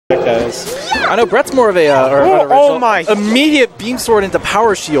does. I know Brett's more of a oh my! Immediate beam sword into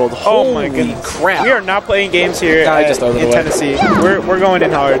power shield. Oh my goodness! Crap! We are not playing games here in Tennessee. We're going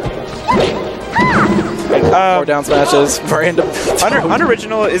in hard. More down smashes. Random.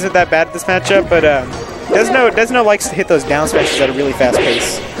 Unoriginal isn't that bad at this matchup, but Dezno likes to hit those down smashes at a really fast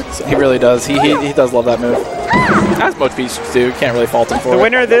pace. So he really does. He does love that move. As most Peach do. Can't really fault him for it. The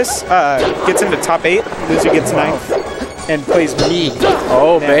winner of this gets into top 8. Loser gets 9th and plays me.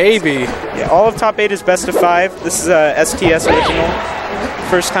 Oh baby! Yeah, all of top 8 is best of 5. This is STS original.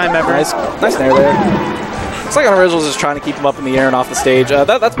 First time ever. Nice nair there. Looks like Unoriginal's just trying to keep him up in the air and off the stage.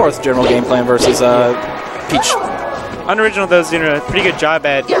 That's more the general game plan versus Peach. Unoriginal does doing a pretty good job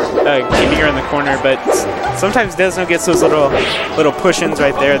at keeping her in the corner, but sometimes Dezno gets those little push-ins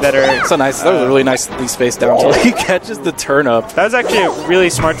right there that are so nice. That was a really nicely spaced down until he catches the turn up. That was actually really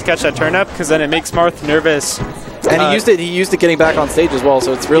smart to catch that turn up because then it makes Marth nervous. And he used it getting back on stage as well.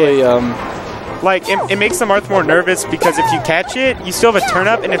 So it's really like it makes the Marth more nervous because if you catch it, you still have a turn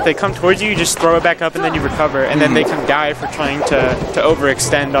up, and if they come towards you, you just throw it back up and then you recover, and then they can die for trying to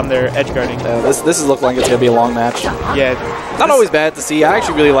overextend on their edge guarding. This is looking like it's gonna be a long match. Yeah, not always bad to see. I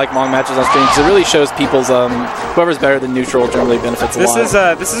actually really like long matches on stream because it really shows people's whoever's better than neutral generally benefits a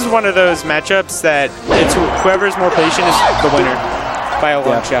lot. This is one of those matchups that it's whoever's more patient is the winner by a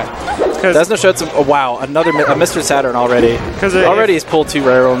long shot. Dezno showed some. Oh, wow, a Mr. Saturn already. Already he's pulled 2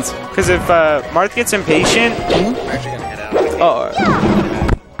 rare ones. Because if Marth gets impatient,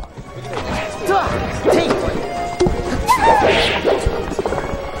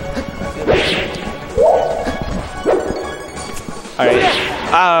 Alright.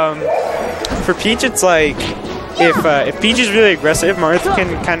 For Peach, it's like if Peach is really aggressive, Marth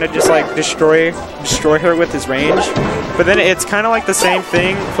can kind of just like destroy her with his range. But then it's kind of like the same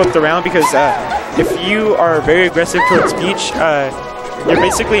thing flipped around because if you are very aggressive towards Peach, you're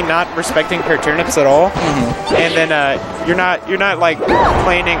basically not respecting her turnips at all, and then you're not like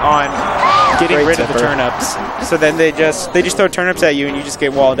planning on getting rid of the turnips. So then they just throw turnips at you, and you just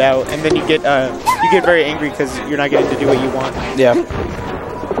get walled out, and then you get very angry because you're not getting to do what you want. Yeah.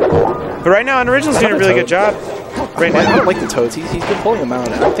 But right now, Unoriginal's doing a really good job. Right now, I don't like the toads. He's been pulling them out.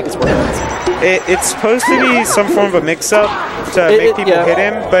 I don't think it's working. It's supposed to be some form of a mix-up to make people hit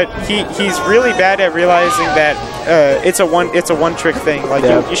him, but he's really bad at realizing that it's a one-trick thing. Like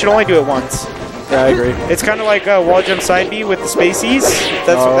you should only do it once. Yeah, I agree. It's kind of like wall jump side B with the spaceys.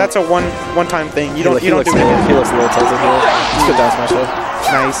 That's a one-time thing. You don't do it again. He looks a little tilted here. He's good down smash though.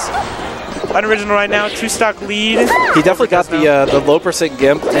 Nice. Unoriginal right now, 2-stock lead. He definitely got the low percent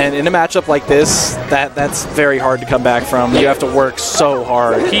gimp, and in a matchup like this, that's very hard to come back from. You have to work so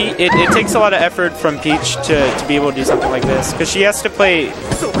hard. It takes a lot of effort from Peach to be able to do something like this, because she has to play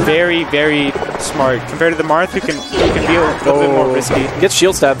very, very smart compared to the Marth, who can be a little bit more risky. Get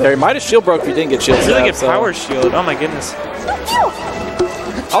shield stab there. He might have shield broke if he didn't get shield stab. Really good power shield. Oh my goodness.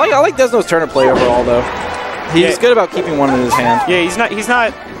 I like Dezno's turnip play overall though. He's good about keeping one in his hand. Yeah, he's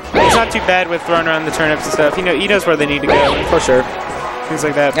not too bad with throwing around the turnips and stuff. He knows where they need to go. For sure. Things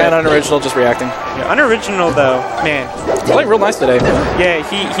like that. And Unoriginal just reacting. Yeah, Unoriginal though, man. Playing real nice today. Yeah,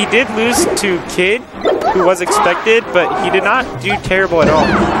 he did lose to Kid, who was expected, but he did not do terrible at all.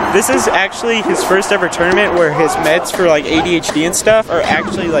 This is actually his first ever tournament where his meds for like ADHD and stuff are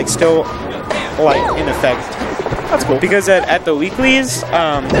actually like still like in effect. That's cool. Because at the weeklies,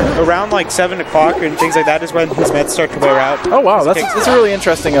 around like 7 o'clock and things like that is when his meds start to wear out. Oh wow, that's a really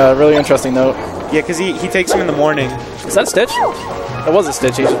interesting note. Yeah, because he takes them in the morning. Is that Stitch? It was a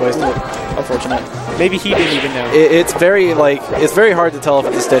Stitch. He just wasted it. Unfortunate. Maybe he didn't even know. It's very hard to tell if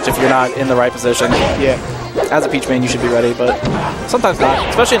it's a Stitch if you're not in the right position. Yeah. As a Peach main, you should be ready, but sometimes not.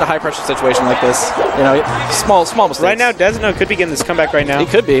 Especially in a high-pressure situation like this. You know, small mistakes. Right now, Dezno could be getting this comeback right now. He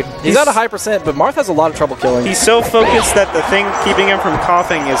could be. He's at a high percent, but Marth has a lot of trouble killing. He's so focused that the thing keeping him from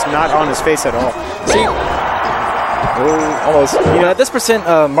coughing is not on his face at all. See? Almost. You know, at this percent,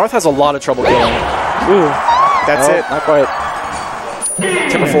 Marth has a lot of trouble killing. Ooh, that's it. Not quite.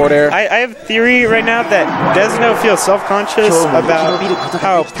 Tip of forward air. I have a theory right now that Dezno feels self-conscious about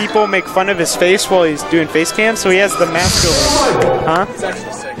how people make fun of his face while he's doing face cam, so he has the mask over. Huh?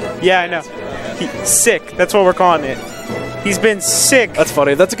 Yeah, I know. Sick. That's what we're calling it. He's been sick. That's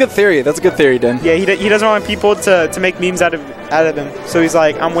funny. That's a good theory. That's a good theory, Den. Yeah, he doesn't want people to make memes out of him, so he's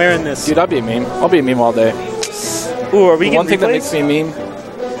like, I'm wearing this. Dude, I'll be a meme. I'll be a meme all day. Ooh, are we getting one thing that makes me a meme?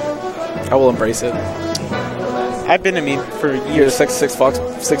 I will embrace it. I've been a meme for years. You're the sixth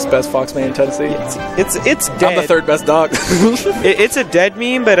best Fox man in Tennessee. It's dead. I'm the 3rd best dog. It's a dead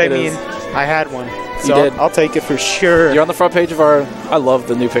meme, but I mean, I had one. So you did. I'll take it for sure. You're on the front page of our. I love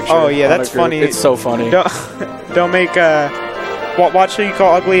the new picture. Oh yeah, that's funny. It's so funny. Don't make watch who you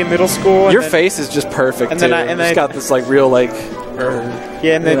call ugly in middle school. Your face is just perfect. And too. then it's got this like real like.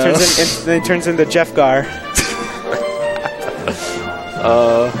 Yeah, and then it turns into Jeff Gar.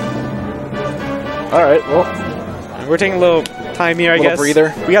 All right. Well, we're taking a little time here, I guess.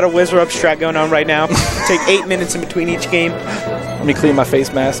 Breather. We got a Whizzer Up strat going on right now. Take 8 minutes in between each game. Let me clean my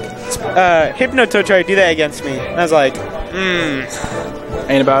face mask. Hypnoto tried to do that against me. And I was like,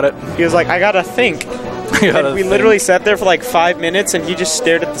 Ain't about it. He was like, I gotta think. And we literally sat there for like 5 minutes, and he just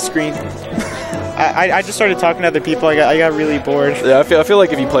stared at the screen. I just started talking to other people. I got really bored. Yeah, I feel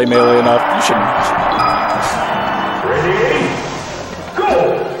like if you play Melee enough, you should. Ready, go!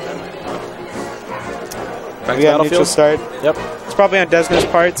 Back We got neutral start. Yep. It's probably on Dezno's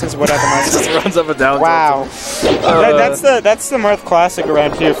part since what happened last time. Just runs up and down. Wow. That's the Marth classic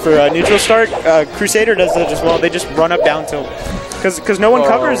around here for neutral start. Crusader does that as well. They just run up down tilt. Because no one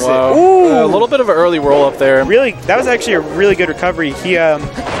covers it. Ooh. A little bit of an early roll up there. Really, that was actually a really good recovery. He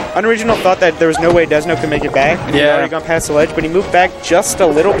Unoriginal thought that there was no way Dezno could make it back. And he had already gone past the ledge, but he moved back just a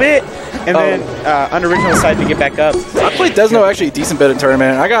little bit, and then Unoriginal decided to get back up. I played Dezno actually a decent bit in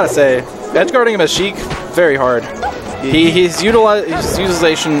tournament. I gotta say, edge guarding him as Sheik, very hard. His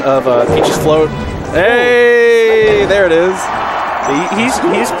utilization of Peach's float. Hey, there it is.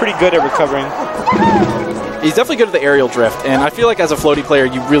 He's pretty good at recovering. He's definitely good at the aerial drift, and I feel like as a floaty player,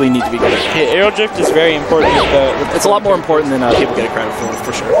 you really need to be good at it. Yeah, aerial drift is very important. It's a lot more important than people get credit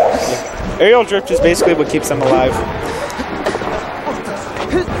for sure. Yeah. Aerial drift is basically what keeps them alive.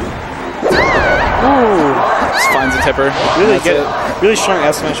 Ooh. Just finds a tipper. Really strong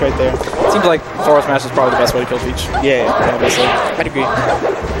S smash right there. Seems like forward smash is probably the best way to kill Peach. Yeah, obviously. I'd agree.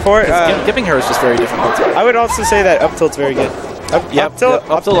 Giving her is just very difficult. I would also say that up tilt's very good. Up tilt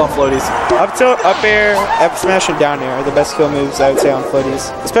on floaties. Up tilt, up air, up smash, and down air are the best kill moves, I would say, on floaties.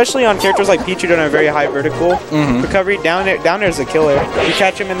 Especially on characters like Peach who don't have very high vertical recovery. Down air is a killer. You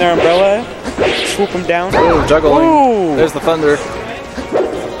catch him in their umbrella, swoop him down. Ooh, juggling. Ooh. There's the thunder.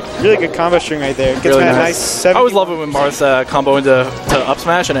 Really good combo string right there. Gets really nice 70. I always love it when Marth combo into up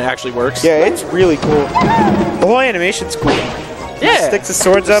smash and it actually works. Yeah, it's really cool. The whole animation's cool. Yeah. He sticks his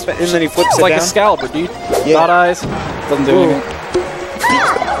swords up and then he flips it's it like down. a Excalibur, dude. Yeah. Dot eyes. Doesn't do anything.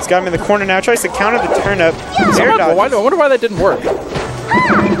 He's got him in the corner now. Tries to counter the turn up. I wonder why that didn't work.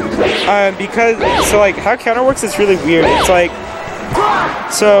 Because how counter works is really weird. It's like,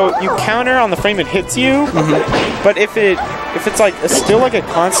 so you counter on the frame it hits you, but if it's like still like a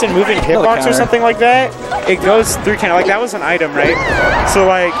constant moving hitbox or something like that, it goes through counter. Like that was an item, right? So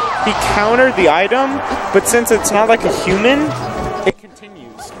like he countered the item, but since it's not like a human, it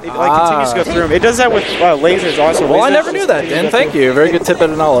continues. It continues to go through him. It does that with lasers also. Well, lasers I never knew that, Dan. Thank you. Very good tidbit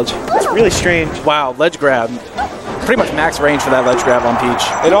of knowledge. It's really strange. Wow, ledge grab. Pretty much max range for that ledge grab on Peach.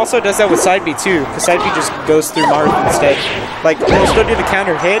 It also does that with side B too, because side B just goes through Marth instead. Like it'll still do the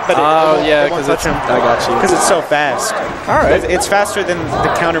counter hit, but it won't touch him. I got you. Because it's so fast. All right, it's faster than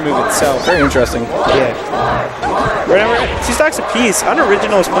the counter move itself. Very interesting. Yeah. Remember, 2 stocks apiece.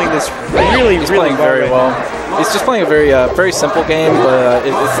 Unoriginal is playing this really playing very well. He's just playing a very simple game, but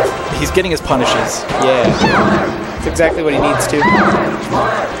he's getting his punishes. Yeah. That's exactly what he needs to.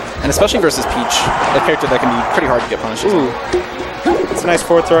 And especially versus Peach, a character that can be pretty hard to get punishes. Ooh. It's a nice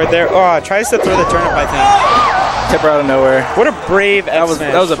forward throw right there. Oh, tries to throw the turnip, I think. Tipper out of nowhere. What a brave F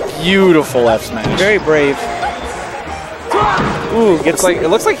smash. That was a beautiful F smash. Very brave. Ooh, it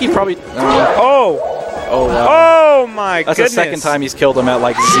looks like he probably. Oh wow. Oh my goodness. That's the second time he's killed him at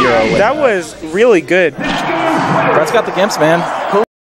like 0. That was really good. Brett's got the gimps, man.